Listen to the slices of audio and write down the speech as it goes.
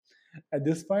At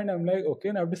this point, I'm like, okay,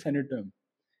 and I have to send it to him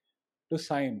to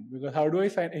sign, because how do I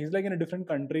sign? He's like in a different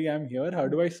country. I'm here. How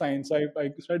do I sign? So I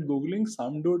started Googling.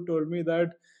 Some dude told me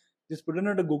that just put it in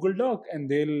a Google Doc and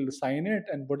they'll sign it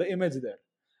and put an image there.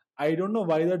 I don't know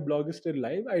why that blog is still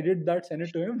live. I did that, send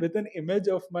it to him with an image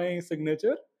of my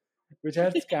signature, which I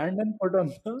had scanned and put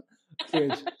on the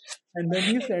page. And then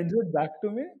he sends it back to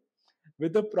me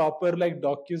with a proper like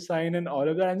DocuSign and all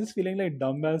of that. I'm just feeling like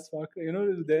dumb as fuck.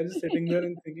 They're just sitting there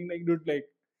and thinking like, dude, like,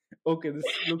 okay, this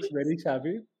looks very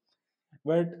shabby,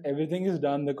 but everything is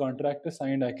done. The contract is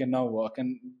signed. I can now work.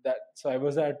 And that, so I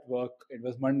was at work. It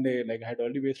was Monday. Like I had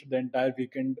already wasted the entire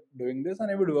weekend doing this,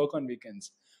 and I would work on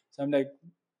weekends. So I'm like,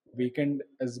 weekend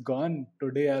is gone.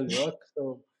 Today I'll work.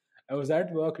 So I was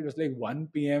at work. It was like 1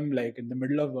 p.m., like in the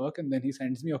middle of work. And then he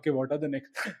sends me, okay, what are the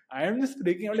next? I am just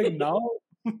freaking out, like, now.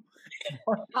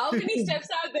 What? How many steps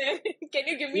are there? Can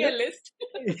you give me a Yeah, list?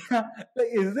 yeah. Like,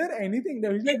 is there anything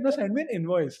that he's like, no, send me an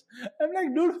invoice? I'm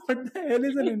like, dude, what the hell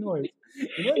is an invoice?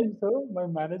 So my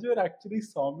manager actually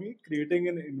saw me creating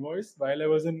an invoice while I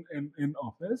was in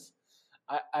office.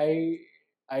 I,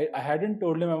 I I hadn't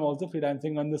told him I'm also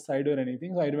freelancing on the side or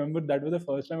anything. So I remember that was the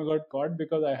first time I got caught,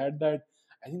 because I had that,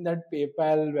 I think that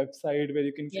PayPal website where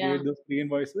you can Yeah. create those free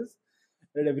invoices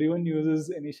that everyone uses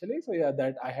initially. So yeah,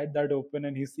 that I had that open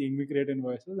and he's seeing me create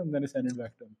invoices, and then I send it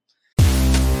back to him.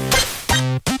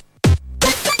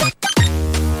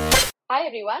 Hi,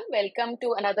 everyone. Welcome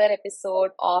to another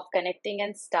episode of Connecting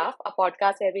and Stuff, a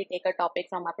podcast where we take a topic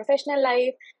from our professional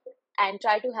life and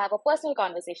try to have a personal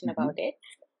conversation about Mhm. it.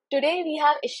 Today, we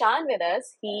have Ishaan with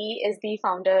us. He is the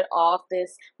founder of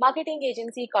this marketing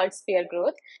agency called Sphere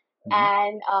Growth. Mhm.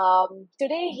 And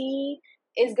today, he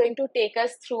is going to take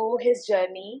us through his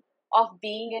journey of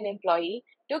being an employee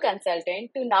to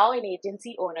consultant to now an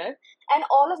agency owner. And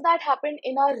all of that happened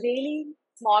in a really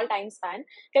small time span.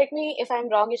 Correct me if I'm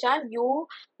wrong, Ishan. You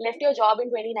left your job in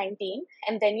 2019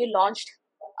 and then you launched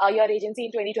your agency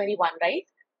in 2021, right?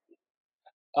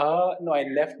 No, I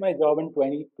left my job in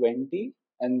 2020,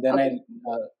 and then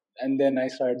Okay. I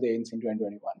started the agency in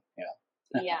 2021.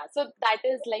 Yeah. Yeah. So that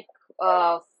is like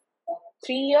uh,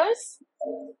 3 years.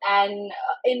 And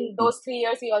in those 3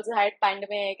 years, we also had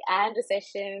pandemic and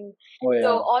recession. Oh So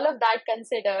yeah. all of that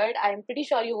considered, I'm pretty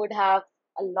sure you would have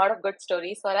a lot of good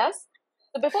stories for us.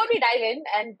 So before we dive in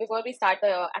and before we start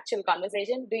the actual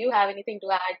conversation, do you have anything to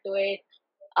add to it?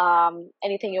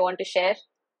 Anything you want to share?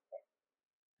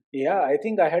 Yeah, I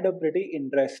think I had a pretty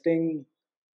interesting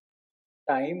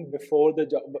time before the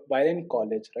job while in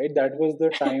college, right? That was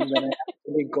the time when I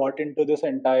actually got into this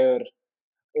entire,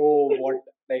 oh, what,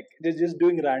 like just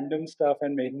doing random stuff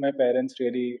and making my parents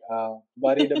really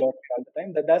worried about me all the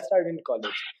time. That started in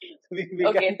college. We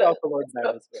Okay, can talk about that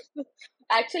so as well.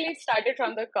 actually it started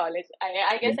from the college.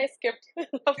 I guess Yeah. I skipped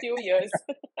a few years.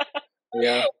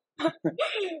 Yeah.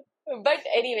 But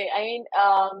anyway, I mean,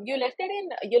 you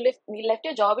left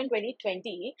your job in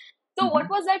 2020. So what Mhm.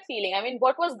 was that feeling? I mean,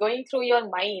 what was going through your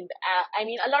mind? I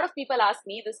mean, a lot of people ask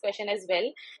me this question as well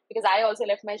because I also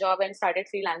left my job and started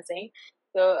freelancing.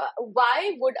 So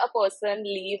why would a person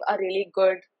leave a really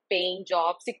good paying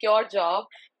job, secure job,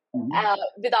 Mhm.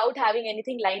 without having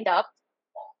anything lined up?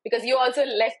 Because you also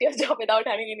left your job without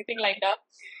having anything lined up,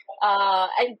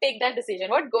 and take that decision.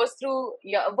 What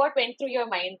went through your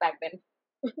mind back then?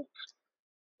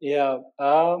 Yeah.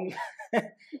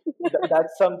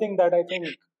 That's something that I think.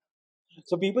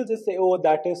 So people just say, "Oh,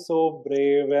 that is so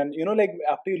brave," and like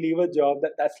after you leave a job,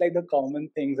 that's like the common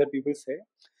things that people say.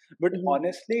 But Mhm.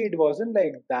 honestly, it wasn't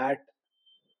like that.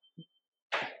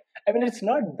 I mean, it's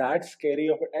not that scary.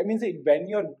 I mean, see, when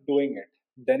you're doing it,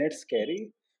 then it's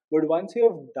scary. But once you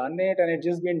have done it and it's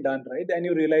just been done, right? Then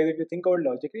you realize, if you think about it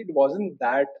logically, it wasn't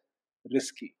that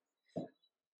risky.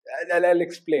 I'll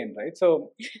explain, right?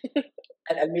 So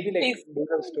I'll maybe like Please. do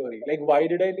a story. Like, why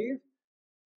did I leave?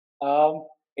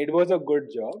 It was a good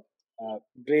job.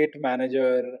 Great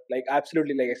manager, like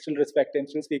absolutely, like I still respect him,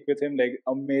 still speak with him, like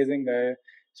amazing guy,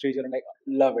 Sricharan, like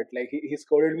love it. Like he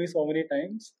scolded me so many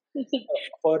times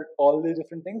for all these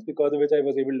different things, because of which I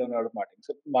was able to learn a lot of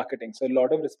marketing. So a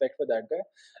lot of respect for that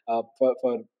guy.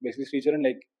 For basically Sricharan,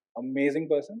 like amazing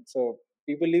person. So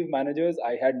people leave managers.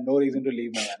 I had no reason to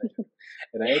leave my manager,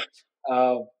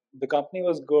 right? The company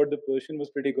was good. The position was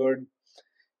pretty good.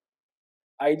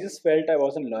 I just felt I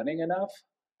wasn't learning enough.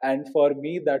 And for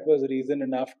me, that was reason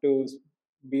enough to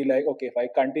be like, okay, if I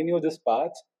continue this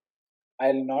path,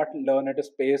 I'll not learn at a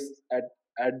space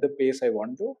at the pace I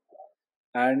want to.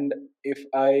 And if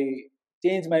I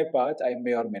change my path, I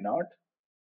may or may not.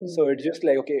 So it's just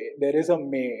like, okay, there is a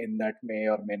may in that may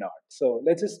or may not. So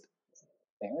let's just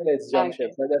let's jump ship.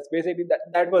 Okay. So that's basically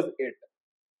that was it.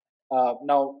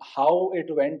 Now, how it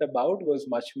went about was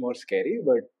much more scary,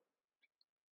 but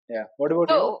yeah. What about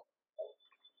you?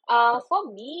 So,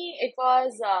 for me, it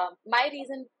was my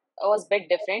reason was a bit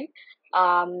different.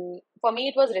 For me,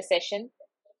 it was recession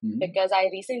Hmm. because I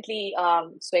recently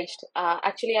switched.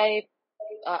 Actually,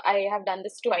 I have done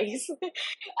this twice.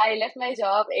 I left my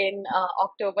job in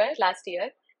October last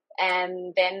year,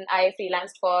 and then I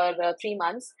freelanced for 3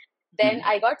 months. Then Hmm.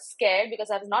 I got scared because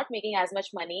I was not making as much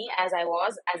money as I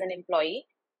was as an employee.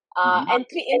 Hmm. And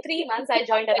in 3 months, I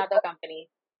joined another company.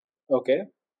 Okay.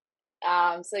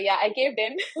 So yeah, I caved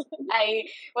in. I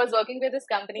was working with this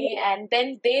company, and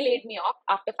then they laid me off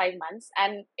after 5 months,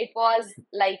 and it was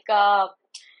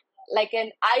like an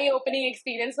eye-opening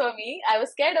experience for me. I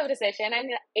was scared of recession,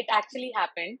 and it actually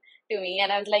happened to me.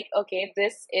 And I was like, okay,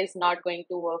 this is not going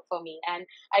to work for me, and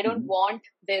I don't Hmm. want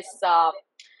this.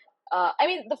 I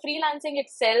mean, the freelancing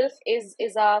itself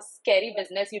is a scary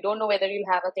business. You don't know whether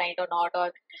you'll have a client or not,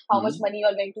 or how much Hmm. money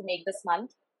you're going to make this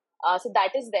month. So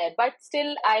that is there, but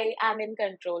still, I am in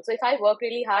control. So if I work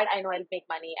really hard, I know I'll make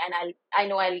money, and I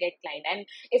know I'll get client. And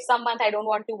if some month I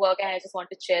don't want to work and I just want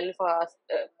to chill for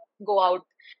go out,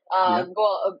 Yeah. go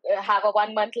have a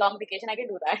 1 month long vacation, I can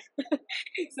do that.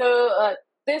 So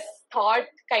this thought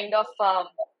kind of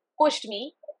pushed me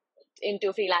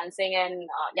into freelancing, and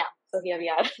yeah, so here we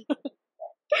are.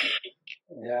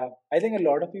 Yeah. I think a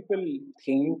lot of people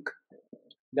think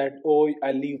that, oh,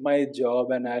 I'll leave my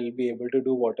job and I'll be able to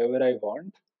do whatever I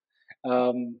want,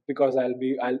 because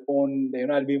I'll own,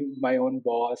 I'll be my own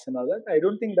boss and all that. I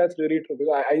don't think that's really true,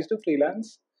 because I used to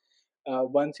freelance.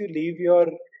 Once you leave your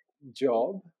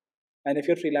job, and if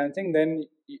you're freelancing, then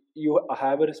you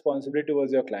have a responsibility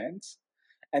towards your clients,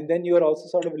 and then you are also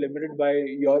sort of limited by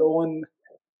your own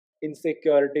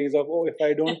insecurities of, oh, if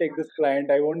I don't take this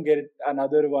client, I won't get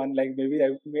another one, like maybe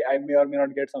I may or may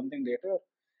not get something later.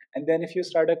 And then if you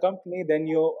start a company, then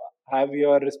you have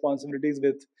your responsibilities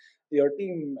with your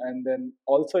team and then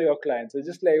also your clients. So it's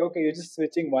just like, okay, you're just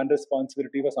switching one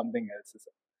responsibility for something else.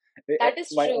 That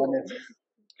is My true. honest,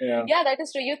 yeah. Yeah, that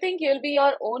is true. You think you'll be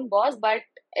your own boss, but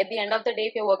at the end of the day,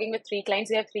 if you're working with three clients,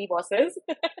 you have three bosses.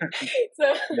 So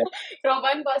Yeah. from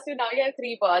one boss to now you have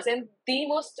three boss. And the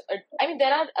most, I mean,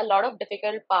 there are a lot of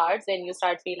difficult parts when you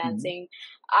start Mhm. freelancing.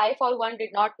 I, for one,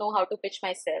 did not know how to pitch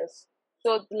myself.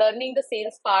 So learning the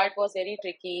sales part was very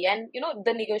tricky, and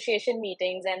the negotiation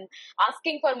meetings and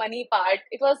asking for money part.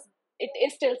 It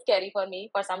is still scary for me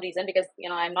for some reason because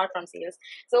I'm not from sales.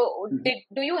 So, Mhm.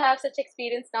 do you have such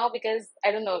experience now? Because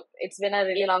I don't know, it's been a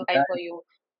really long time Yeah. for you.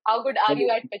 How good are you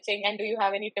So at pitching, and do you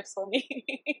have any tips for me?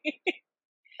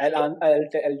 I'll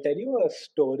tell you a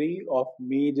story of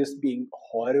me just being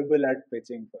horrible at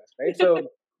pitching first, right?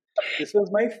 So this was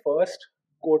my first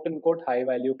quote unquote high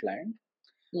value client.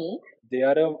 Hmm.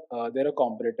 They're a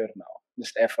competitor now,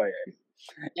 just FYI.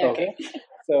 Okay, Okay.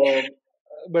 so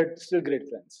but still great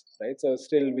friends, right? So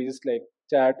still we just like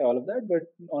chat all of that, but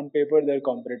on paper they're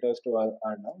competitors to us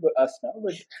now.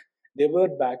 But they were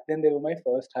back then. They were my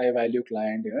first high value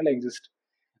client. Like just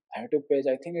I had to pitch.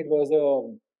 I think it was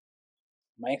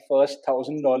my first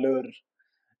 $1,000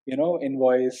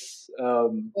 invoice.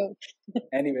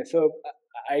 Anyway, so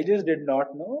I just did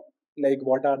not know like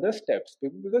what are the steps,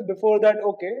 because before that,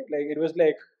 okay, like it was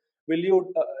like, will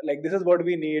you like this is what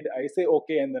we need, I say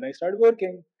okay, and then I start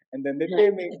working, and then they pay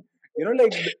me,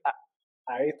 like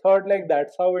I thought like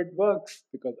that's how it works,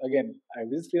 because again I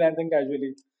was freelancing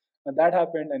casually, and that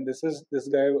happened, and this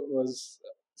guy was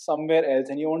somewhere else,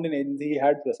 and he owned an agency, he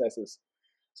had processes,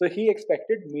 so he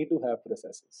expected me to have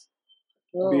processes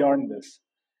Oh. beyond this.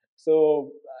 So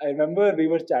I remember we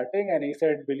were chatting and he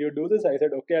said, "Will you do this?" I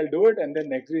said, "Okay, I'll do it." And then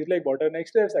next week, like, "What are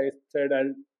next steps?" I said,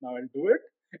 I'll do it."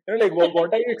 Like,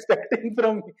 what are you expecting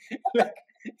from me? Like,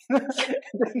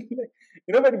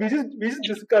 but we just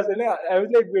discussed. And I was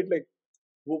like, wait, like,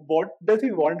 what does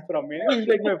he want from me? He's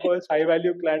like my first high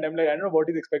value client. I'm like, I don't know what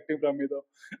he's expecting from me though,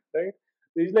 right?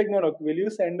 He's like, no, will you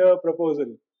send a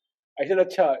proposal? I said,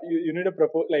 "Acha, you need a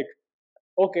proposal, like."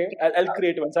 Okay, I'll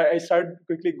create one. So I started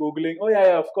quickly Googling. Oh,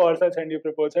 yeah, of course, I'll send you a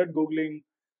proposal. Started Googling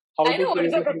how I to know what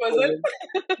is create a a proposal.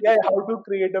 proposal. Yeah, how to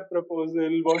create a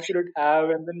proposal, what should it have,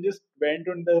 and then just went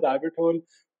on the rabbit hole.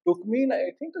 Took me,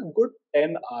 I think, a good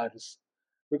 10 hours,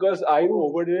 because I Oh.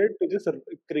 overdid it to just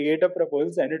create a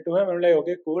proposal, send it to him. I'm like,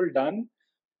 okay, cool, done.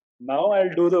 Now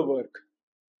I'll do the work.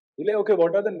 He's like, okay,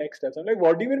 what are the next steps? I'm like,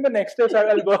 what do you mean by next steps?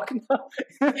 I'll work now.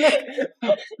 Like,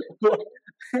 what,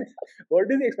 what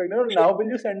does he expect? No, now will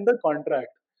you send the contract?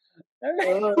 I'm like,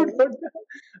 Oh.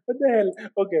 what the hell?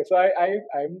 Okay, so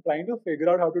I'm trying to figure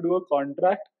out how to do a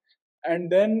contract,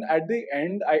 and then at the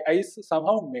end, I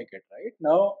somehow make it right.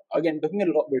 Now again, took me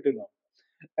a lot way too long.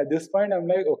 At this point, I'm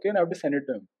like, okay, and I have to send it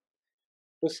to him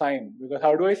to sign, because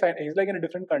how do I sign? He's like in a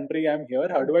different country. I'm here.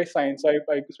 How do I sign? So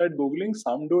I started googling.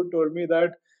 Some dude told me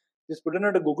that just put it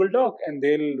in a Google Doc and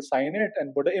they'll sign it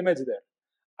and put an image there.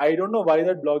 I don't know why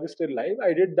that blog is still live.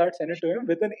 I did that, send it to him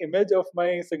with an image of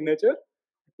my signature,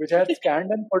 which I had scanned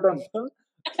and put on the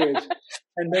page.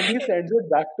 And then he sends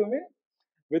it back to me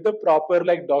with a proper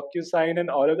like DocuSign and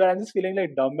all of that. I'm just feeling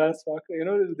like dumb as fuck.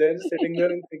 They're just sitting there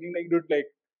and thinking like, dude, like,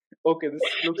 okay, this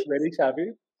looks very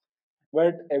shabby,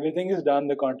 but everything is done.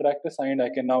 The contract is signed. I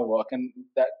can now work. And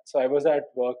that, so I was at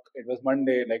work. It was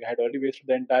Monday. Like I had already wasted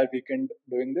the entire weekend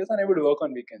doing this, and I would work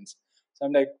on weekends. So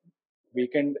I'm like,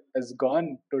 weekend is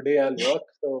gone. Today I'll work.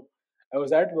 So I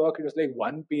was at work. It was like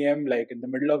 1 p.m. Like in the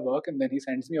middle of work, and then he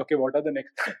sends me, okay, what are the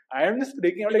next? I am just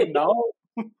freaking out. Like now,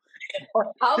 what?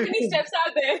 How many steps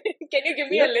are there? Can you give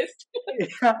me a Yeah, list?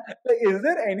 yeah. Like, is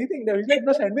there anything that he's like,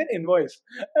 no, send me an invoice?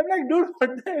 I'm like, dude,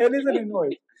 what the hell is an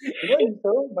invoice?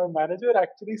 So my manager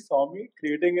actually saw me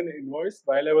creating an invoice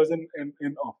while I was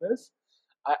in office.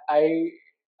 I, I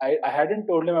I hadn't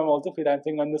told him I'm also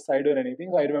freelancing on the side or anything.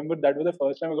 So I remember that was the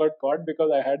first time I got caught,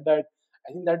 because I had that,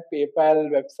 I think that PayPal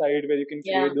website where you can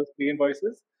Yeah. create those free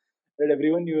invoices that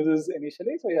everyone uses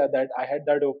initially. So yeah, that I had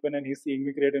that open and he's seeing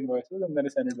me create invoices, and then I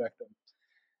sent it back to him.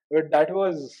 But that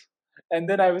was, and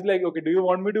then I was like, okay, do you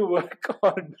want me to work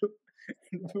or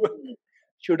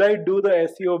should I do the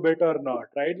SEO bit or not?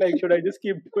 Right? Like, should I just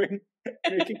keep doing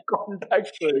making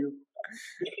contacts for you?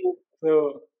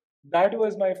 So that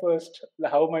was my first,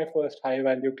 how my first high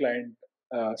value client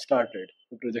started.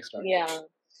 The project started. Yeah.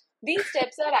 These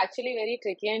steps are actually very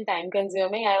tricky and time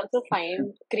consuming. I also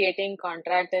find creating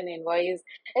contract and invoice.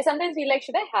 I sometimes feel like,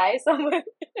 should I hire someone,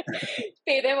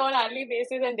 pay them on hourly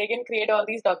basis, and they can create all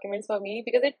these documents for me,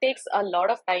 because it takes a lot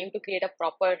of time to create a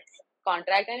proper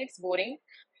contract and it's boring.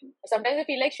 Sometimes I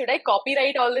feel like, should I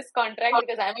copyright all this contract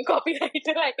because I'm a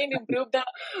copywriter? I can improve the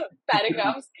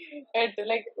paragraphs. But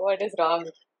like, what is wrong?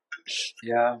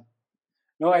 Yeah.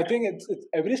 No, I think it's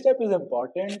every step is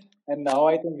important, and now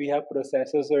I think we have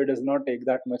processes, so it does not take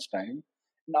that much time.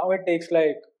 Now it takes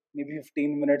like maybe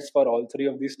 15 minutes for all three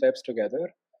of these steps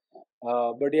together.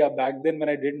 But yeah, back then when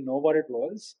I didn't know what it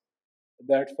was,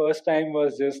 that first time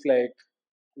was just like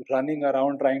running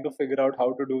around trying to figure out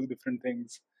how to do different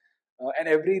things. And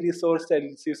every resource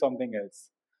tells you something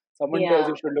else. Someone tells Yeah.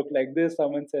 you should look like this,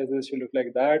 someone says this should look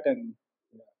like that, and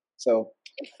so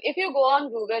If you go on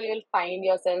Google, you'll find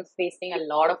yourself wasting a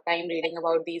lot of time reading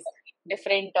about these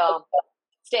different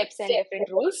steps and different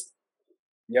rules.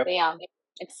 yep. So yeah,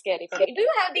 it's scary for me. Do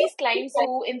you have these clients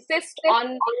who insist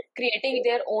on creating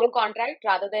their own contract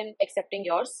rather than accepting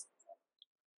yours?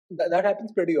 That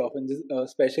happens pretty often,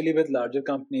 especially with larger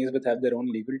companies which have their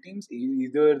own legal teams.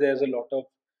 Either there's a lot of,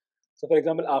 so for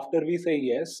example, after we say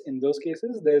yes, in those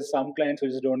cases, there's some clients who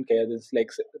just don't care. It's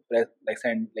like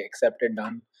send, like accepted,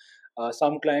 done.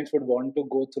 Some clients would want to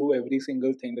go through every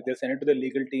single thing, that they send it to the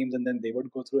legal teams and then they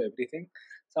would go through everything.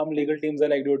 Some legal teams are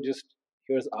like, dude, just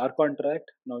here's our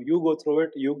contract. Now you go through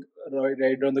it. You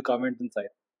write down the comments and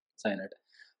sign it.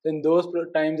 In those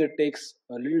times, it takes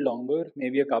a little longer,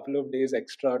 maybe a couple of days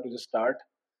extra to just start.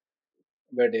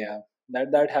 But yeah,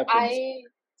 that happens. I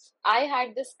I had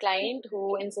this client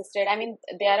who insisted. I mean,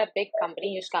 they are a big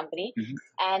company, huge company, Mhm.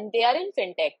 and they are in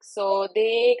fintech. So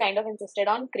they kind of insisted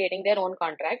on creating their own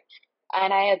contract,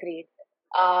 and I agreed.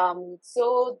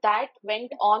 So that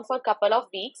went on for a couple of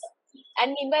weeks,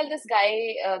 and meanwhile, this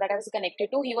guy that I was connected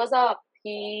to,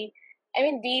 he. I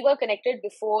mean, we were connected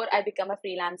before I become a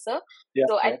freelancer. Yeah,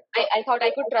 So yeah. I thought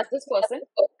I could trust this person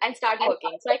and start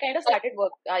working. So I kind of started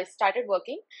work. I started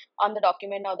working on the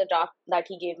document or the draft that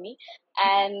he gave me,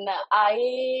 and I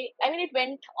mean, it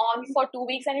went on for 2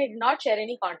 weeks and he did not share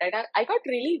any contact. I got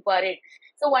really worried.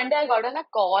 So one day I got on a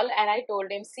call and I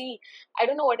told him, see, I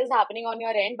don't know what is happening on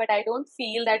your end, but I don't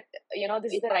feel that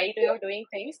this is the right way of doing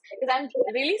things, because I'm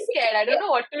really scared. I don't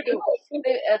know what to do.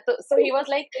 So he was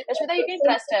like, Rashmita, you can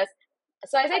trust us.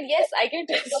 So I said, yes, I can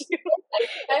trust you.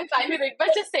 I'm fine with it, but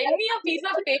just send me a piece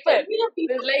of paper.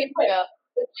 It was like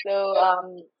so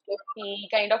he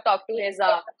kind of talked to his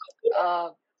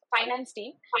finance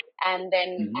team, and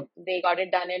then Mhm. they got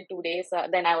it done in 2 days.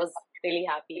 Then I was really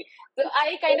happy. So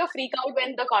I kind of freak out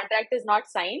when the contract is not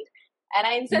signed, and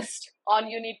I Mhm. insist on,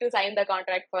 you need to sign the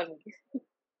contract for me. No,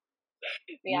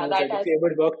 Yeah, it's that like if has. we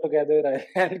ever work together,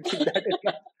 I'll keep that in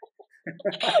mind.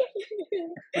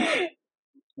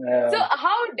 So uh,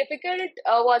 how difficult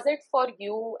was it for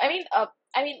you? I mean,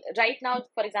 right now,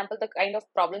 for example, the kind of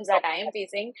problems that I am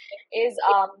facing is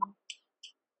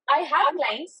I have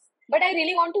clients, but I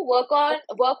really want to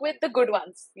work with the good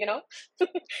ones, you know.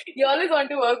 You always want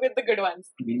to work with the good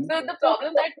ones. Mhm. So the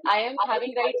problem that I am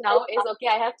having right now is, okay,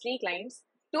 I have three clients.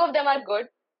 Two of them are good.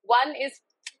 One is,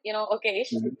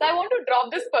 okay-ish. So I Mhm. want to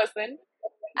drop this person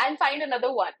and find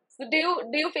another one. So do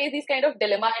you face these kind of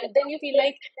dilemma, and then you feel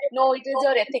like, no, it is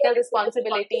your ethical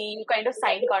responsibility. You kind of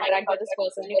sign contract with this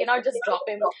person. You cannot just drop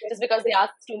him just because they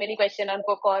ask too many questions on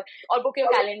book, or book your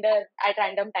calendar at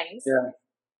random times. Yeah.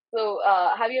 So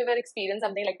have you ever experienced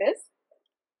something like this?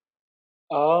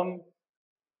 Um,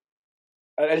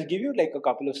 I'll give you like a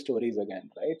couple of stories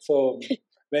again, right? So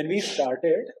when we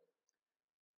started,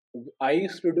 I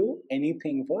used to do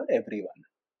anything for everyone.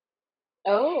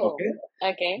 Oh, Okay.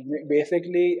 okay.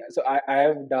 Basically, so I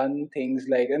have done things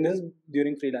like, and this is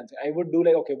during freelancing, I would do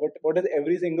like, okay, what is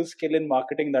every single skill in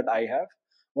marketing that I have?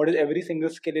 What is every single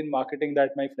skill in marketing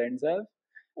that my friends have?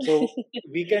 So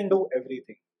we can do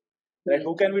everything, right?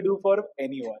 Who can we do for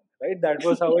anyone, right? That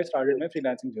was how I started my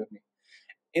freelancing journey.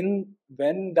 In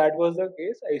when that was the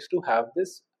case, I used to have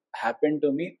this happen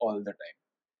to me all the time,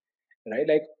 right?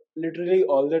 Like literally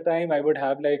all the time, I would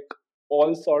have like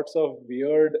all sorts of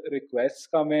weird requests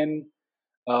come in.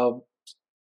 Uh,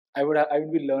 I would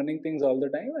be learning things all the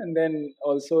time, and then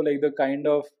also like the kind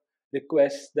of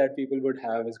requests that people would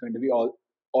have is going to be all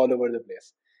over the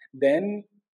place. Then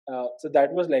so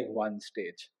that was like one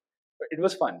stage. It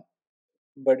was fun,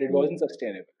 but it wasn't Mm.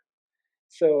 sustainable.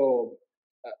 So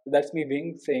that's me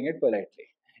being saying it politely,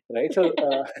 right? So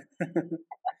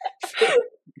so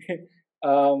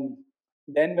um,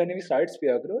 then when we started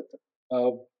Spear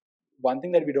Growth, one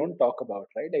thing that we don't talk about,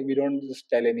 right? Like we don't just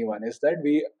tell anyone is that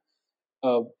we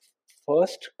uh,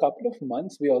 first couple of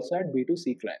months we also had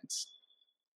B2C clients,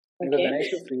 because when Okay. I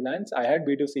used to freelance, I had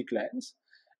B2C clients,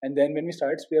 and then when we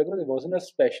started Spear Growth, it wasn't a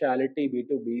specialty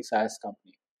B2B SaaS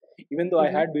company. Even though I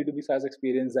Mm-hmm. had B2B SaaS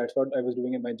experience, that's what I was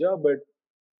doing in my job, but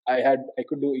I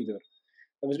could do either.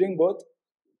 I was doing both.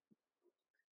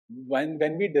 When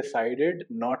we decided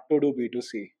not to do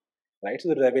B2C, right? So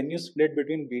the revenue split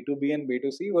between B2B and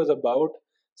B2C was about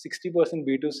 60%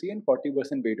 B2C and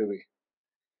 40% B2B.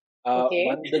 Okay.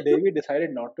 One the day we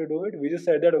decided not to do it, we just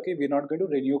said that okay, we're not going to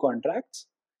renew contracts.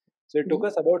 So it took Mm-hmm.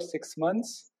 us about 6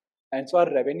 months, and so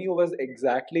our revenue was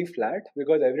exactly flat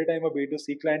because every time a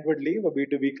B2C client would leave, a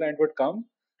B2B client would come,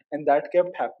 and that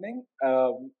kept happening.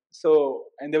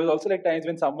 And there was also like times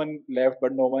when someone left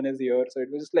but no one is here, so it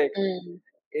was just like Mm.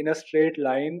 in a straight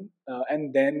line,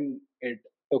 and then it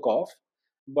took off.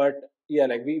 But yeah,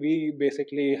 like we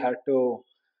basically had to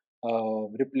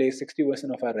replace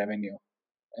 60% of our revenue,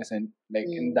 as in like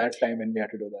in Mm. that time when we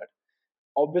had to do that.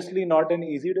 Obviously, not an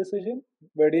easy decision,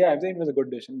 but yeah, I think it was a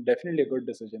good decision. Definitely a good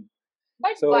decision.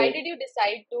 But why So did you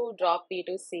decide to drop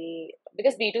B2C?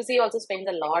 Because B2C also spends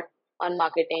a lot on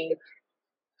marketing.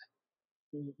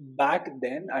 back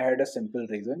then, I had a simple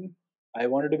reason. I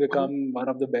wanted to Uh-huh. become one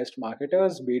of the best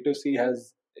marketers. B2C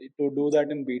has to do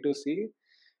that in B2C.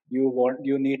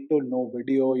 You need to know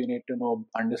video, you need to know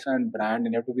understand brand,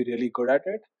 and you have to be really good at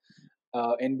it.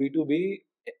 In B2B,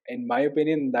 in my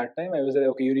opinion, that time I was like,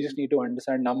 okay, you just need to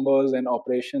understand numbers and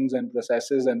operations and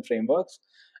processes and frameworks.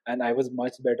 And I was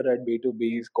much better at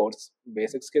B2B's course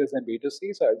basic skills than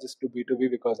B2C. So I just do B2B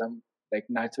because I'm like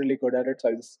naturally good at it. So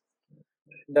I just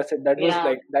that's it. That was Yeah.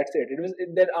 like that's it.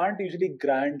 There aren't usually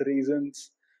grand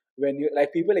reasons when you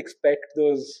like people expect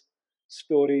those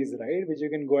stories, right? Which you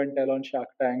can go and tell on Shark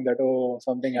Tank that oh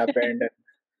something happened.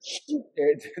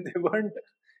 And they weren't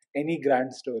any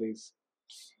grand stories.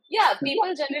 Yeah,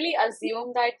 people generally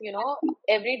assume that,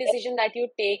 every decision that you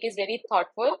take is very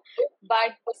thoughtful,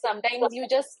 but sometimes you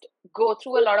just go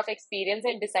through a lot of experience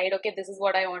and decide, okay, this is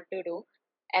what I want to do,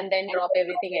 and then drop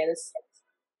everything else.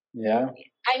 Yeah.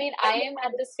 I mean, I am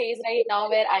at this phase right now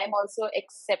where I am also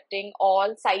accepting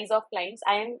all size of clients.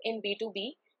 I am in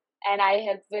B2B and I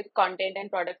help with content and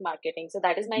product marketing. So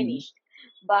that is my Mhm. niche.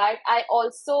 But I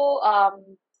also,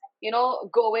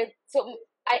 go with, so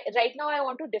right now I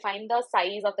want to define the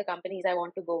size of the companies I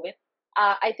want to go with.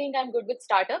 I think I'm good with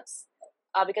startups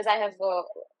because I have,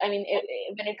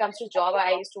 when it comes to job,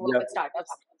 I used to work Yeah. with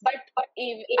startups. But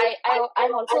if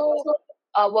I'm also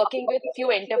working with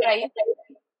few enterprise.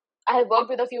 I have worked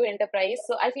with a few enterprise,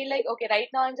 so I feel like okay, right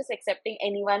now I'm just accepting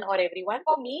anyone or everyone.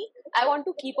 For me, I want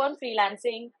to keep on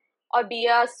freelancing or be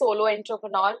a solo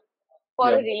entrepreneur for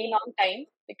a Yeah. really long time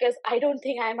because I don't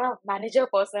think I'm a manager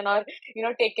person or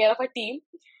take care of a team.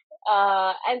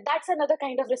 And that's another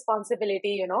kind of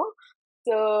responsibility.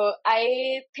 So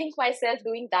I think myself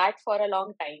doing that for a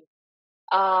long time.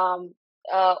 Um,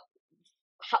 uh,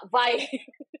 why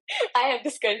I have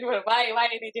this question? Why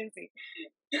an agency?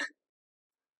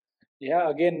 Yeah.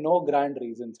 Again, no grand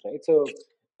reasons, right? So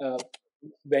uh,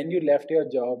 when you left your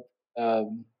job,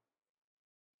 um,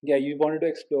 yeah, you wanted to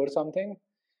explore something.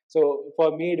 So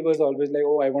for me, it was always like,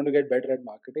 oh, I want to get better at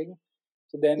marketing.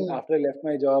 So then Mm. after I left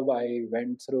my job,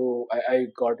 I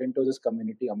got into this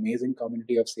community, amazing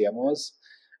community of CMOs.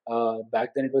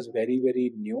 Back then it was very,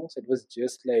 very new. So it was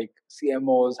just like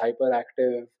CMOs,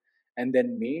 hyperactive, and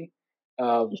then me.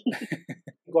 Uh,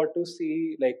 got to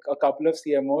see like a couple of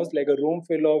CMOs, like a room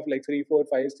full of like three, four,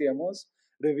 five CMOs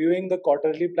reviewing the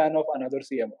quarterly plan of another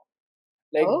CMO.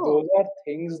 Like Oh. those are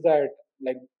things that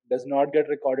like does not get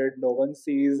recorded, no one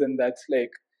sees, and that's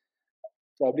like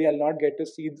probably I'll not get to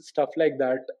see stuff like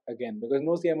that again because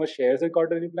no CMO shares their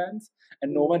quarterly plans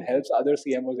and no one Mm. helps other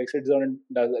CMOs like sits down and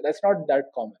does it. That's not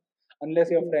that common unless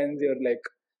you're Mm. friends. You're like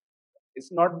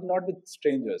it's not with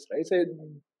strangers, right? So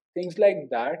things like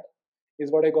that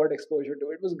is what I got exposure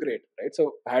to. It was great, right?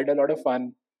 So I had a lot of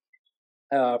fun.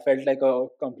 Felt like a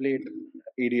complete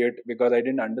idiot because I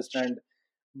didn't understand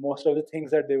most of the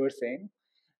things that they were saying.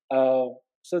 Uh,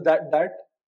 so that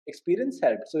experience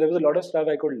helped. So there was a lot of stuff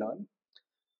I could learn.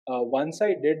 Once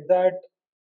I did that,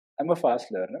 I'm a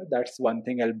fast learner. That's one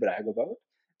thing I'll brag about.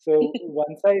 So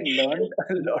once I learned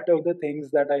a lot of the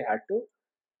things that I had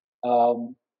to,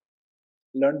 um,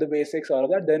 learn the basics, all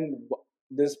of that, then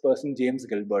this person, James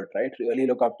Gilbert, right? Really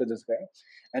look up to this guy.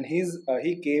 And he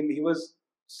was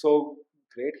so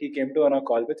great. He came to on a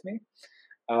call with me.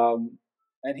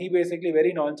 And he basically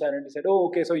very nonchalant said, oh,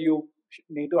 okay, so you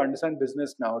need to understand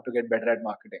business now to get better at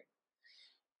marketing.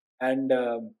 And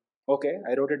okay,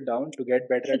 I wrote it down. To get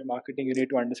better at marketing, you need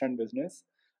to understand business.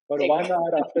 For Check. 1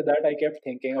 hour after that, I kept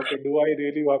thinking, okay, do I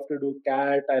really have to do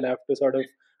CAT? I'll have to sort of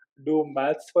do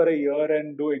maths for a year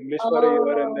and do English for a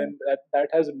year, and Oh. then that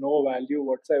has no value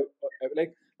whatsoever.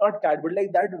 Like not CAT, but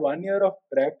like that 1 year of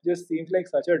prep just seems like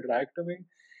such a drag to me.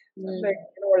 So I'm like,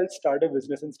 Mm. you know what? I'll start a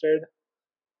business instead.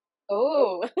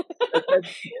 Oh. That,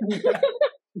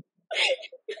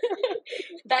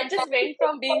 That just went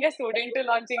from being a student to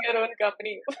launching your own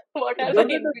company. What are the those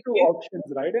are in the two between? options,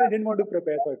 right? And I didn't want to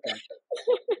prepare for CAT.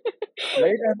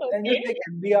 Right, and just Okay. like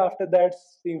MBA after that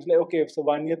seems like okay, so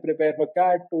 1 year prepare for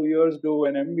CAT, 2 years do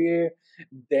an MBA,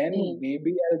 then Mm.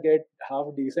 maybe I'll get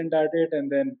half decent at it,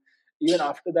 and then even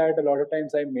after that, a lot of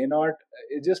times I may not.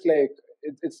 It's just like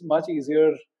it's much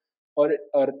easier, or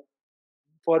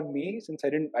for me since I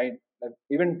didn't, I like,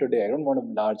 even today I don't want a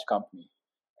large company.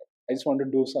 I just want to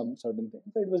do some certain things.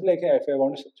 So it was like, hey, if I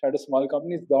want to start a small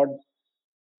company, it's not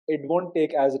it won't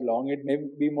take as long. It may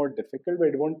be more difficult, but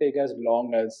it won't take as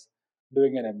long as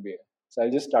doing an MBA. So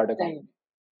I'll just start a Right. company.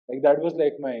 Like that was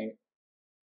like my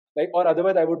like, or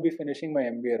otherwise I would be finishing my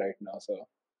MBA right now. So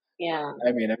Yeah.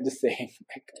 I mean, I'm just saying,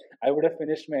 like I would have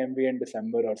finished my MBA in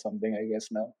December or something, I guess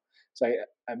now. So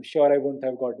I'm sure I wouldn't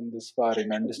have gotten this far in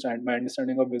my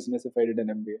understanding of business if I did an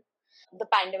MBA. The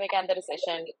pandemic and the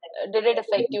recession, did it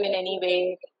affect you in any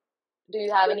way? Do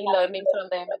you have any learnings from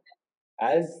them?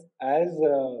 As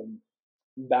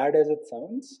bad as it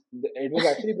sounds, it was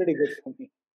actually pretty good for me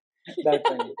that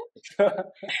time.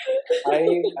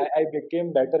 I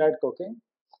became better at cooking.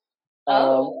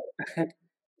 Um, Oh.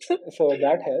 so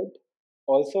that helped.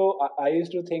 Also, I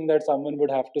used to think that someone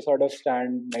would have to sort of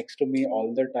stand next to me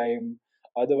all the time.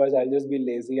 Otherwise, I'll just be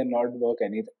lazy and not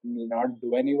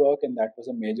do any work. And that was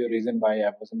a major reason why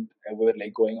I wasn't ever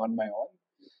like going on my own.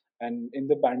 And in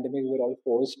the pandemic, we were all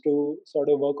forced to sort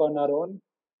of work on our own.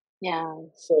 Yeah.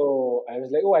 So I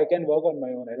was like, oh, I can work on my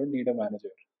own. I don't need a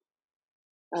manager.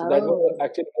 So that was Oh.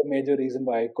 actually a major reason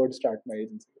why I could start my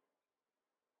agency.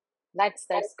 That's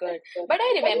good. But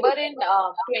I remember in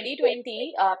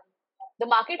 2020, the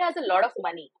market has a lot of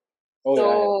money. Oh yeah,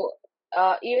 yeah.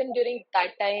 So even during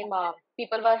that time,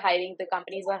 people were hiring, the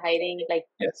companies were hiring like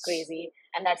Yes. crazy,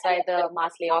 and that's why the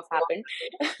mass layoff happened.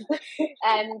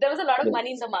 And there was a lot of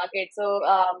money in Yes. the market. So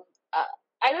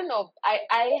I don't know.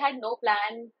 I had no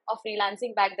plan of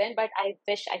freelancing back then, but I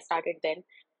wish I started then.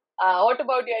 What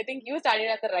about you? I think you started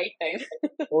at the right time.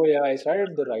 Oh yeah, I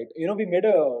started the right. You know, we made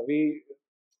a we.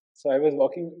 So I was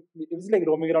walking. It was like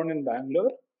roaming around in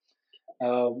Bangalore.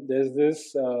 There's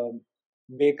this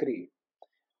bakery.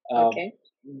 Um, Okay.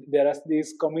 there are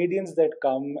these comedians that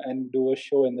come and do a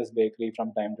show in this bakery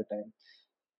from time to time.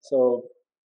 So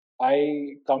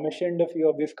I commissioned a few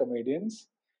of these comedians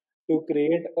to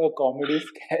create a comedy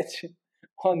sketch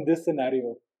on this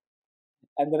scenario,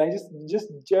 and then I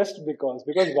just because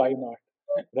why not,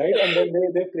 right? And then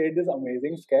they create this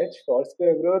amazing sketch for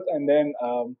Square Growth, and then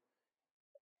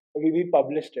we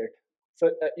published it.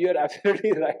 So you're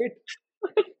absolutely right.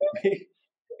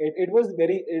 It was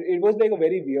it was like a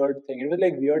very weird thing. It was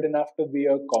like weird enough to be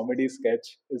a comedy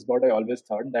sketch is what I always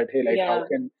thought, that hey, like how Yeah.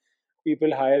 can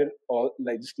people hire all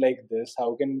like just like this?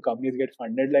 How can companies get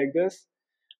funded like this?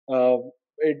 Uh,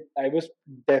 I was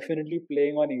definitely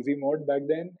playing on easy mode back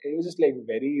then. It was just like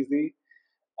very easy.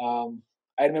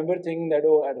 I remember thinking that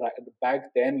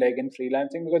back then, like in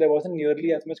freelancing, because there wasn't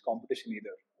nearly as much competition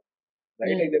either,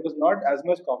 right? Like Mm. there was not as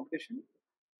much competition,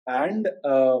 and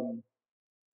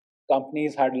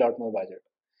companies had a lot more budget.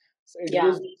 So it Yeah.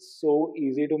 was so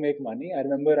easy to make money. I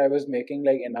remember I was making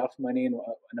like enough money in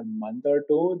a month or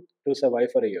two to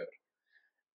survive for a year,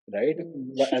 right?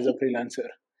 Mm. As a freelancer.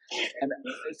 And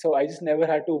so I just never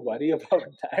had to worry about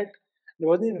that. It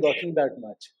wasn't even working that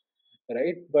much,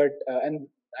 right? But and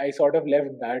I sort of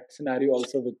left that scenario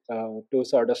also with to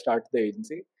sort of start the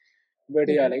agency. But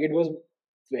yeah, Mhm. like it was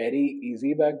very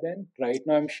easy back then. Right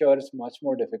now, I'm sure it's much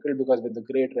more difficult because with the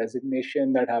great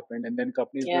resignation that happened, and then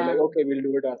companies were like, Yeah. okay, we'll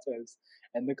do it ourselves,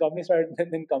 and the companies started,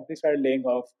 then companies started laying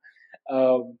off.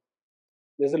 Um,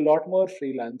 there's a lot more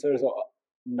freelancers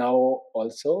now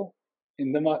also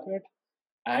in the market,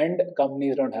 and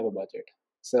companies don't have a budget.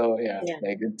 So yeah, Yeah.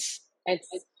 like it's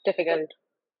It's difficult.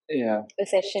 yeah.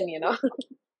 Recession.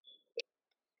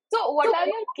 So, what are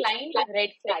your client red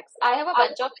flags? I have a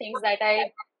bunch of things that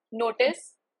I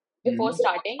notice before Mhm.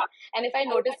 starting, and if I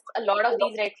notice a lot of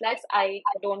these red flags, I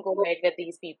don't go ahead with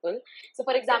these people. So,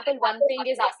 for example, one thing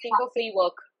is asking for free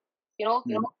work. You know,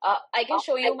 Mhm. I can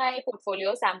show you my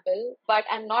portfolio sample, but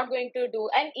I'm not going to do.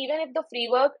 And even if the free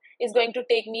work is going to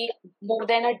take me more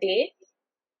than a day,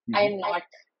 I am Mhm.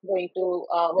 not going to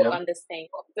work Yeah. on this thing.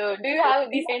 So, do you have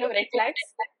these kind of red flags?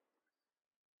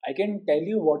 I can tell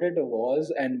you what it was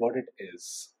and what it is.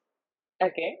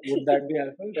 Okay. Would that be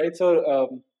helpful? Right.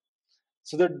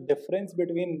 So the difference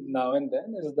between now and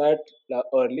then is that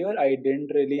earlier I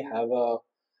didn't really have a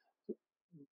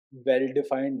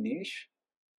well-defined niche.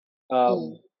 Mm.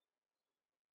 Um,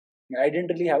 I didn't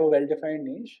really have a well-defined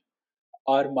niche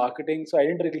or marketing. So I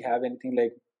didn't really have anything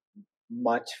like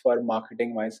much for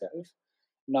marketing myself.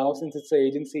 Now, since it's an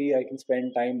agency, I can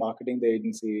spend time marketing the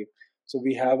agency. So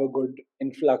we have a good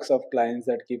influx of clients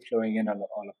that keep flowing in, all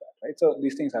of that, right? So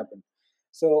these things happen.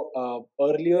 So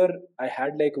earlier, I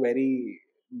had like very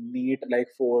neat, like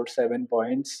 4, 7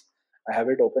 points. I have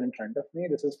it open in front of me.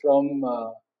 This is from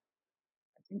I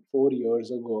think 4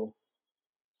 years ago.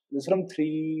 This is from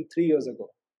three years ago.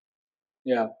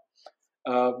 Yeah.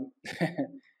 Um,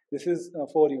 this is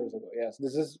 4 years ago. Yes,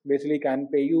 this is basically can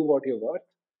pay you what you're worth.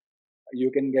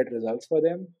 You can get results for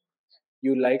them.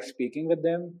 You like speaking with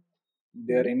them.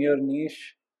 They're Mhm. in your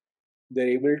niche. They're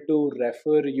able to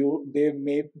refer you. They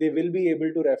will be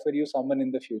able to refer you someone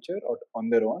in the future or on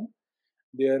their own.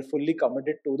 They are fully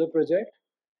committed to the project.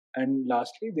 And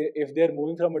lastly, if they're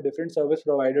moving from a different service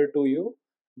provider to you,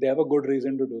 they have a good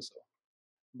reason to do so.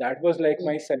 That was like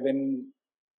my Mm. seven.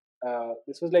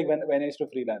 This was like when I used to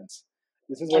freelance.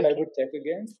 This is what I Okay. would check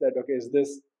against. That okay, is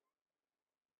this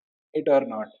it or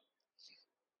not?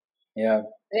 Yeah,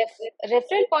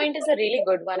 Referral point is a really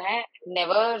good one. I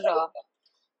never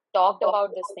talked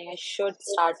about this thing. I should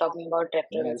start talking about yeah.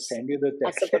 I'll referrals. send you the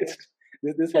That's a good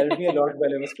checklist. This helped me a lot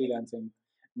while I was freelancing.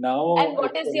 Now one. And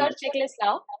what is your checklist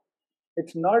now?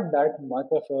 it's not that much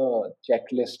of a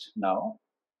checklist now.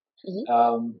 Hmm.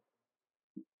 Um,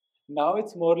 now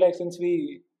it's more like since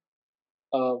we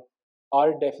uh,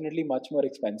 are definitely much more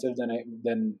expensive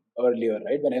than earlier,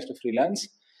 right? When I used to freelance,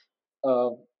 uh,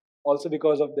 also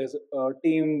because of this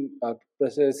team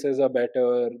processes are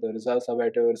better, the results are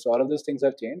better, so all of those things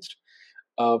have changed.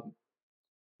 Uh,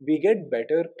 we get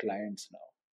better clients now.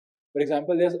 For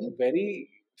example, there's very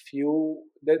few.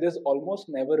 There's almost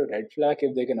never a red flag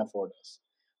if they can afford us.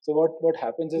 So what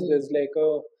happens is Mm. there's like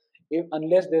a if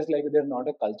unless there's like they're not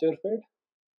a culture fit,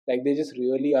 like they just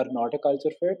really are not a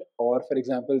culture fit, or for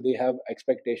example they have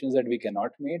expectations that we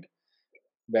cannot meet,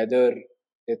 whether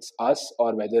it's us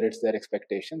or whether it's their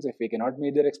expectations. If we cannot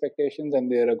meet their expectations and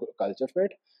they're a good culture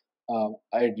fit,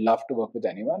 I'd love to work with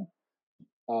anyone.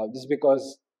 Just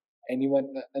because anyone,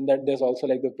 and that there's also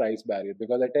like the price barrier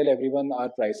because I tell everyone our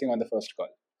pricing on the first call.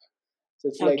 So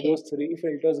it's like Okay. those three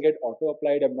filters get auto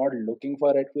applied. I'm not looking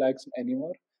for red flags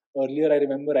anymore. Earlier, I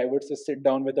remember I would just sit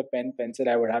down with a pen, pencil.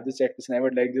 I would have the checklist and I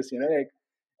would like just, like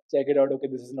check it out. Okay,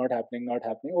 this is not happening, not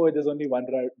happening. Oh, there's only one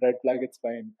red flag. It's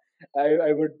fine.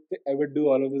 I would do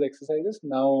all of those exercises.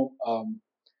 Now,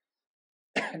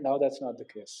 now that's not the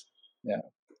case. Yeah.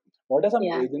 What are some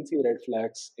Yeah. agency red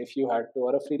flags if you had to,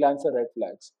 or a freelancer red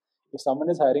flags? If someone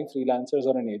is hiring freelancers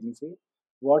or an agency,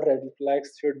 what red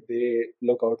flags should they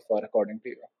look out for according to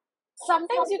you?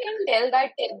 Sometimes you can tell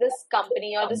that this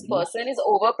company or this Mhm. person is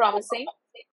over promising.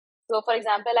 So, for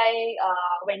example, I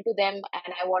went to them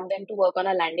and I want them to work on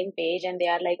a landing page, and they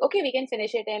are like, okay, we can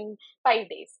finish it in 5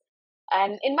 days.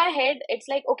 And in my head, it's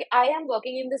like, okay, I am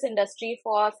working in this industry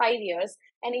for 5 years,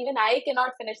 and even I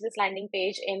cannot finish this landing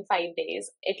page in 5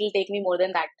 days. It will take me more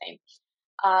than that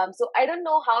time. So I don't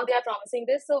know how they are promising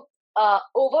this. So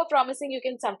over promising, you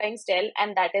can sometimes tell,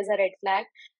 and that is a red flag.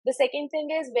 The second thing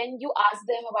is when you ask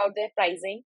them about their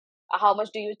pricing, how much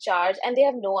do you charge, and they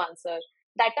have no answer.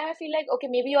 That time I feel like, okay,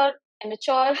 maybe you're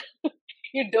immature.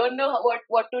 You don't know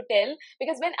what to tell,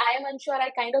 because when I am unsure, I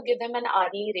kind of give them an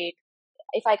hourly rate.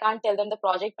 If I can't tell them the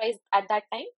project price at that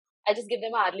time, I just give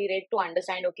them an hourly rate to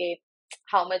understand, okay,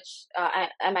 how much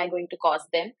am I going to cost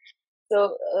them.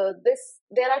 So this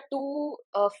there are two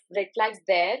red flags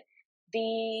there.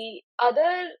 The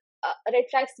other red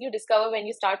flags you discover when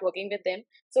you start working with them.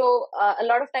 So a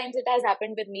lot of times it has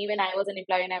happened with me when I was an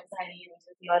employee and I was hiring an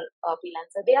agency or a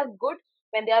freelancer. They are good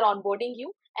when they are onboarding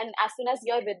you, and as soon as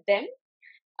you're with them,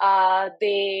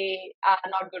 they are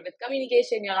not good with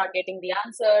communication. You're not getting the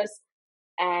answers,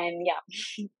 and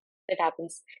yeah, that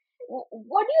happens.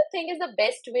 What do you think is the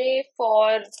best way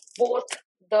for both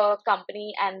the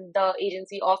company and the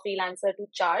agency or freelancer to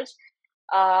charge?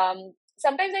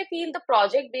 Sometimes I feel the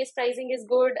project based pricing is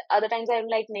good. Other times I'm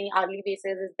like, nahi, hourly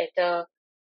basis is better.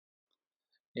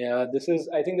 Yeah, this is,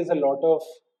 I think there's a lot of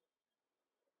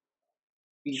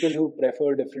people who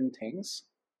prefer different things.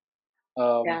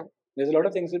 Yeah. There's a lot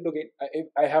of things to get. If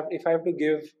I have to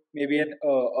give maybe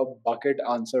a bucket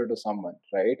answer to someone,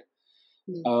 right?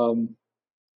 Mm. Um,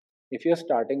 if you're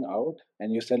starting out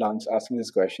and you're still asking this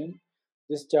question,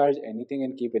 just charge anything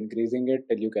and keep increasing it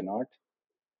till you cannot.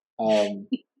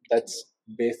 That's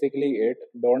basically it.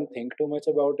 Don't think too much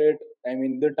about it. I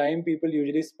mean, the time people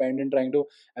usually spend in trying to,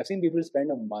 I've seen people spend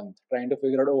a month trying to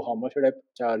figure out, oh, how much should I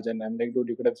charge? And I'm like, dude,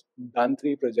 you could have done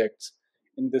 3 projects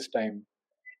in this time.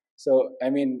 So, I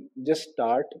mean, just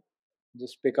start,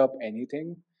 just pick up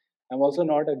anything. I'm also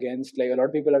not against, like, a lot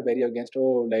of people are very against,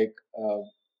 oh, like,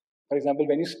 for example,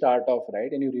 when you start off,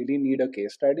 right, and you really need a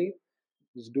case study,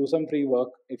 just do some free work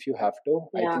if you have to.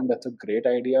 I Yeah. think that's a great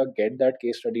idea. Get that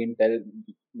case study and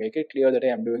make it clear that,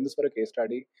 hey, I'm doing this for a case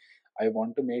study. I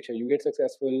want to make sure you get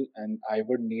successful, and I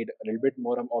would need a little bit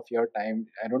more of your time.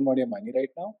 I don't want your money right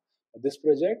now for this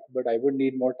project, but I would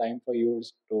need more time for you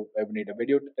to. I would need a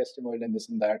video testimonial and this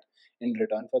and that in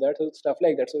return for that. So stuff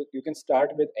like that. So you can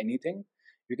start with anything.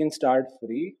 You can start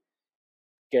free,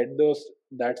 get those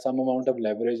that some amount of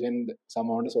leverage in, some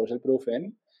amount of social proof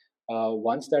in.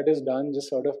 Once that is done, just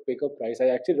sort of pick a price. I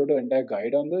actually wrote an entire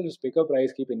guide on this. Just pick a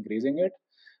price, keep increasing it.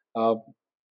 Uh,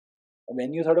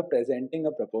 when you're sort of presenting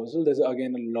a proposal, there's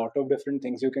again a lot of different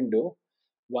things you can do.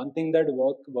 One thing that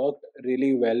worked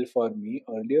really well for me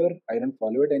earlier, I don't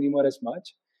follow it anymore as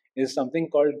much, is something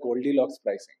called Goldilocks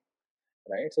pricing,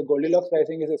 right? So Goldilocks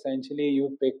pricing is essentially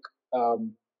you pick,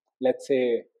 let's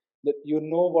say, that you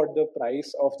know what the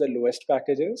price of the lowest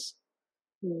package is,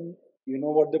 Mm. you know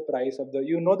what the price of the,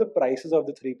 you know the prices of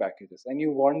the 3 packages, and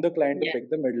you want the client to Yeah. pick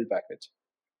the middle package.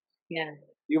 Yeah.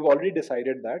 You've already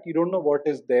decided that, you don't know what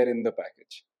is there in the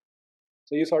package.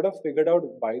 So you sort of figured out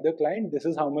by the client, this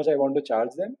is how much I want to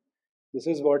charge them, this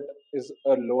is what is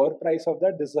a lower price of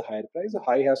that, this is a higher price. The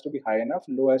high has to be high enough,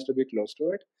 low has to be close to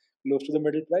it, close to the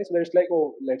middle price. So it's like,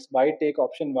 oh, let's buy, take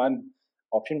option one,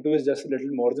 option two is just a little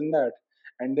more than that,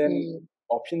 and then Mm.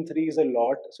 option three is a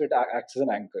lot, so it acts as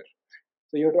an anchor.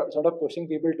 So you're sort of pushing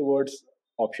people towards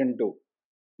option two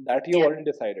that you've Yeah. already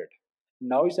decided.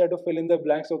 Now you start to fill in the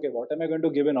blanks. Okay, what am I going to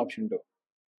give in option two?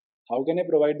 How can I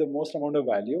provide the most amount of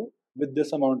value with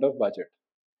this amount of budget?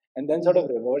 And then sort of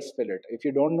Mm. reverse fill it. If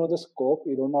you don't know the scope,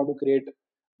 you don't know how to create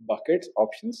buckets,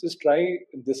 options, just try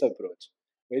this approach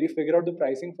where you figure out the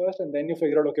pricing first and then you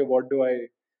figure out, okay, what do I,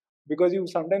 because you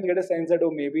sometimes get a sense that,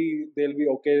 oh, maybe they'll be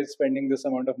okay spending this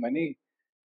amount of money,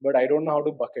 but I don't know how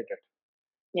to bucket it.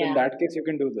 So in Yeah. that case, you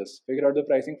can do this. Figure out the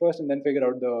pricing first, and then figure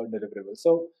out the deliverables.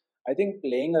 So I think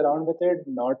playing around with it,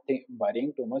 not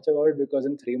worrying too much about it, because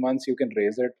in 3 months you can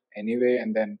raise it anyway,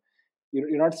 and then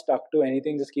you're not stuck to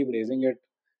anything. Just keep raising it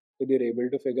till you're able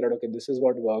to figure out, okay, this is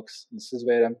what works. This is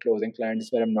where I'm closing clients. This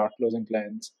is where I'm not closing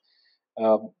clients.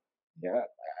 Um, yeah,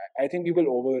 I think people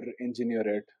over engineer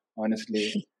it,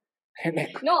 honestly.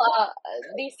 Like, No,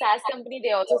 the SaaS company,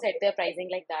 they also set their pricing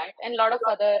like that, and a lot of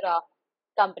other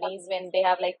companies, when they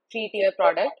have like free tier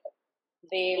product,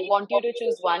 they want you to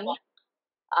choose one,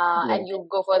 yeah, and you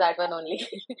go for that one only.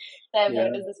 So I've yeah.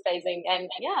 noticed this pricing, and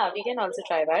yeah, we can also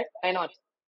try that. Why not?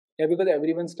 Yeah, because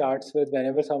everyone starts with,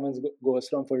 whenever someone goes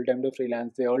from full time to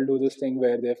freelance, they all do this thing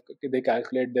where they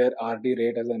calculate their RD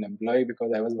rate as an employee,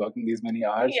 because I was working these many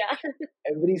hours. Yeah.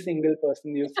 Every single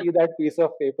person, you see that piece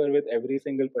of paper with every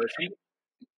single person,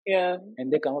 Yeah.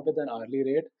 and they come up with an hourly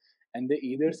rate. and they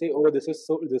either say, oh, this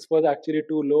was actually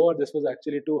too low, or this was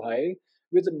actually too high,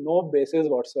 with no basis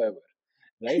whatsoever,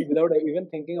 right? Without even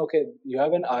thinking, okay, you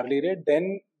have an hourly rate,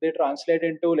 then they translate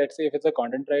into, let's say if it's a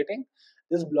content writing,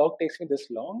 this blog takes me this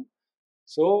long.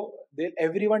 So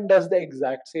everyone does the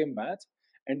exact same math,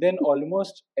 and then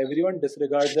almost everyone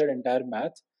disregards that entire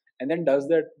math, and then does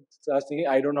that, starts thinking,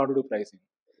 I don't know how to do pricing.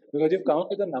 Because you've come up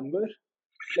with a number,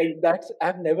 like that's,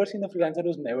 I've never seen a freelancer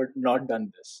who's never not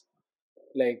done this.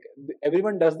 Like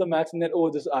everyone does the maths and then, oh,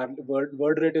 this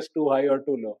word rate is too high or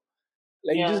too low.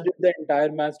 Like you Yeah. just did the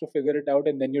entire maths to figure it out,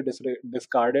 and then you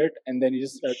discard it, and then you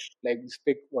just just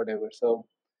pick whatever. So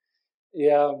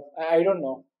yeah, I don't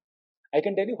know. I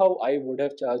can tell you how I would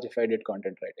have charged if I did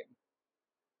content writing.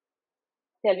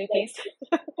 Tell me, please.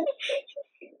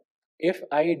 If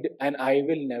and I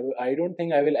will never, I don't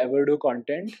think I will ever do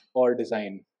content or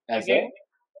design as a, Okay.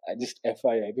 just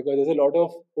FYI, because there's a lot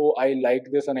of, oh, I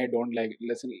like this and I don't like,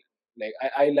 listen, like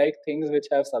I like things which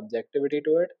have subjectivity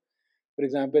to it. For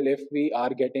example, if we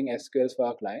are getting SQLs for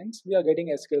our clients, we are getting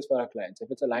SQLs for our clients. If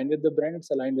it's aligned with the brand,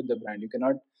 it's aligned with the brand. You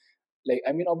cannot, like,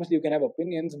 I mean, obviously you can have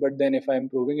opinions, but then if I'm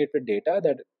proving it with data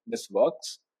that this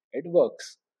works, it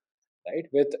works, right?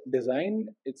 With design,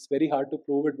 it's very hard to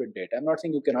prove it with data. I'm not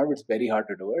saying you cannot, but it's very hard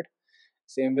to do it.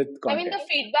 Same with I mean, content. the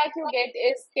feedback you get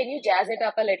is, can you jazz it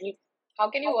up a little? How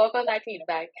can you work on that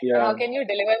feedback? And Yeah, how can you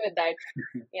deliver with that?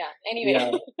 Yeah. Anyway.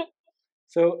 yeah.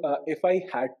 So if I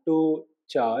had to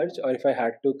charge, or if I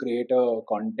had to create a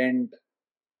content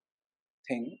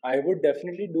thing, I would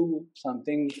definitely do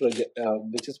something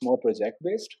which is more project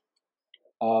based.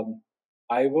 Um,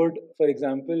 I would, for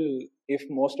example, if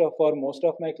most of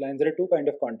my clients, there are two kind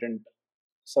of content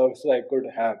services I could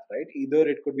have, right? Either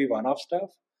it could be one-off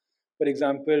stuff, for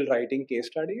example, writing case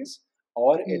studies,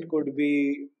 or it Mm. could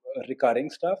be recurring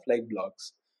stuff like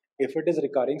blogs. If it is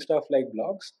recurring stuff like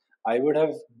blogs, I would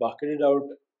have bucketed out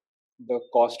the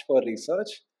cost for research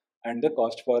and the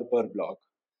cost for per blog.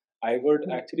 I would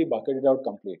Mm. actually bucket it out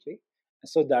completely.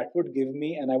 So that would give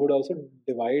me, and I would also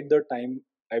divide the time.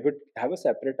 I would have a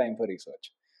separate time for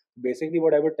research. Basically,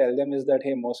 what I would tell them is that,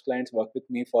 hey, most clients work with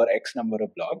me for X number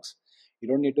of blogs. You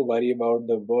don't need to worry about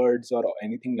the words or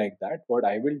anything like that. What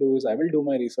I will do is I will do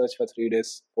my research for 3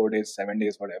 days, 4 days, 7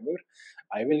 days, whatever.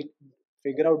 I will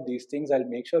figure out these things. I'll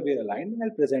make sure we're aligned and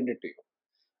I'll present it to you.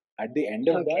 At the end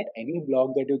of that, Okay. any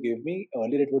blog that you give me,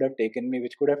 earlier it would have taken me,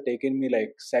 which could have taken me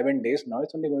like 7 days, now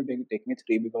it's only going to take me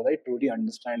three, because I truly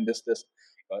understand this,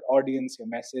 your audience, your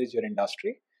message, your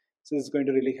industry. So it's going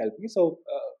to really help me. So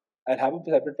I'll have a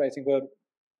separate pricing for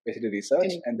basically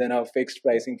research, Mm. and then a fixed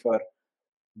pricing for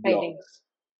Writing. blogs.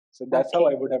 So that's how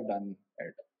I Okay. would have done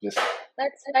it. Just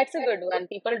That's a good one.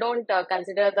 People don't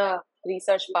consider the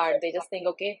research part. They just think,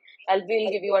 okay,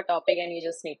 we'll give you a topic and you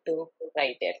just need to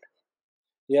write it.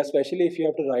 yeah, especially if you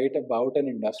have to write about an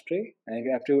industry and if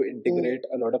you have to Mm. integrate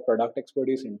a lot of product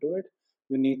expertise into it,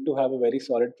 you need to have a very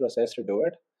solid process to do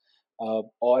it.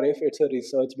 Or if it's a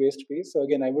research based piece, so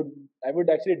again, I would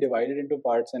actually divide it into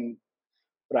parts and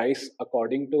price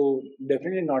according to,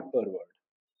 definitely not per word.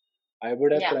 I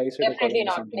would have Yeah, priced it definitely according to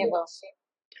not. something Never. else.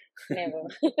 Never.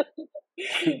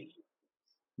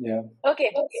 Yeah. Okay,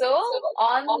 so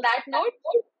on that note,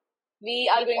 we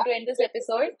are going to end this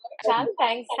episode. Ishan,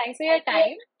 thanks for your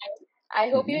time. I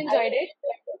hope you Mhm. enjoyed it.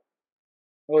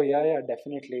 Oh yeah, yeah,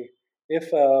 definitely.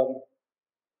 If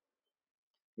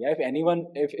yeah, if anyone,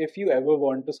 if you ever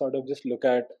want to sort of just look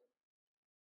at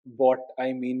what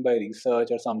I mean by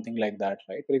research or something like that,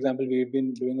 right? For example, we've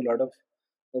been doing a lot of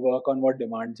work on what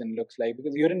demand gen looks like,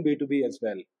 because you're in B2B as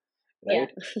well, Yeah,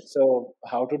 right? So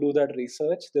how to do that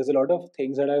research? There's a lot of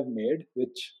things that I've made,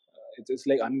 which it's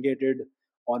like ungated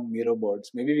on Miro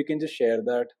boards. Maybe we can just share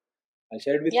that. I'll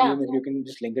share it with you. yeah, Maybe you can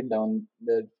just link it down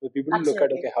for people to look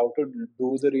at. absolutely, Okay, how to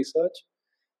do the research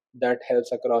that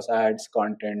helps across ads,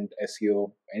 content,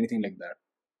 SEO, anything like that.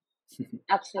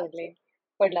 absolutely.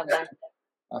 Would love that.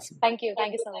 Awesome. Thank you.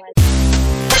 Thank you so much.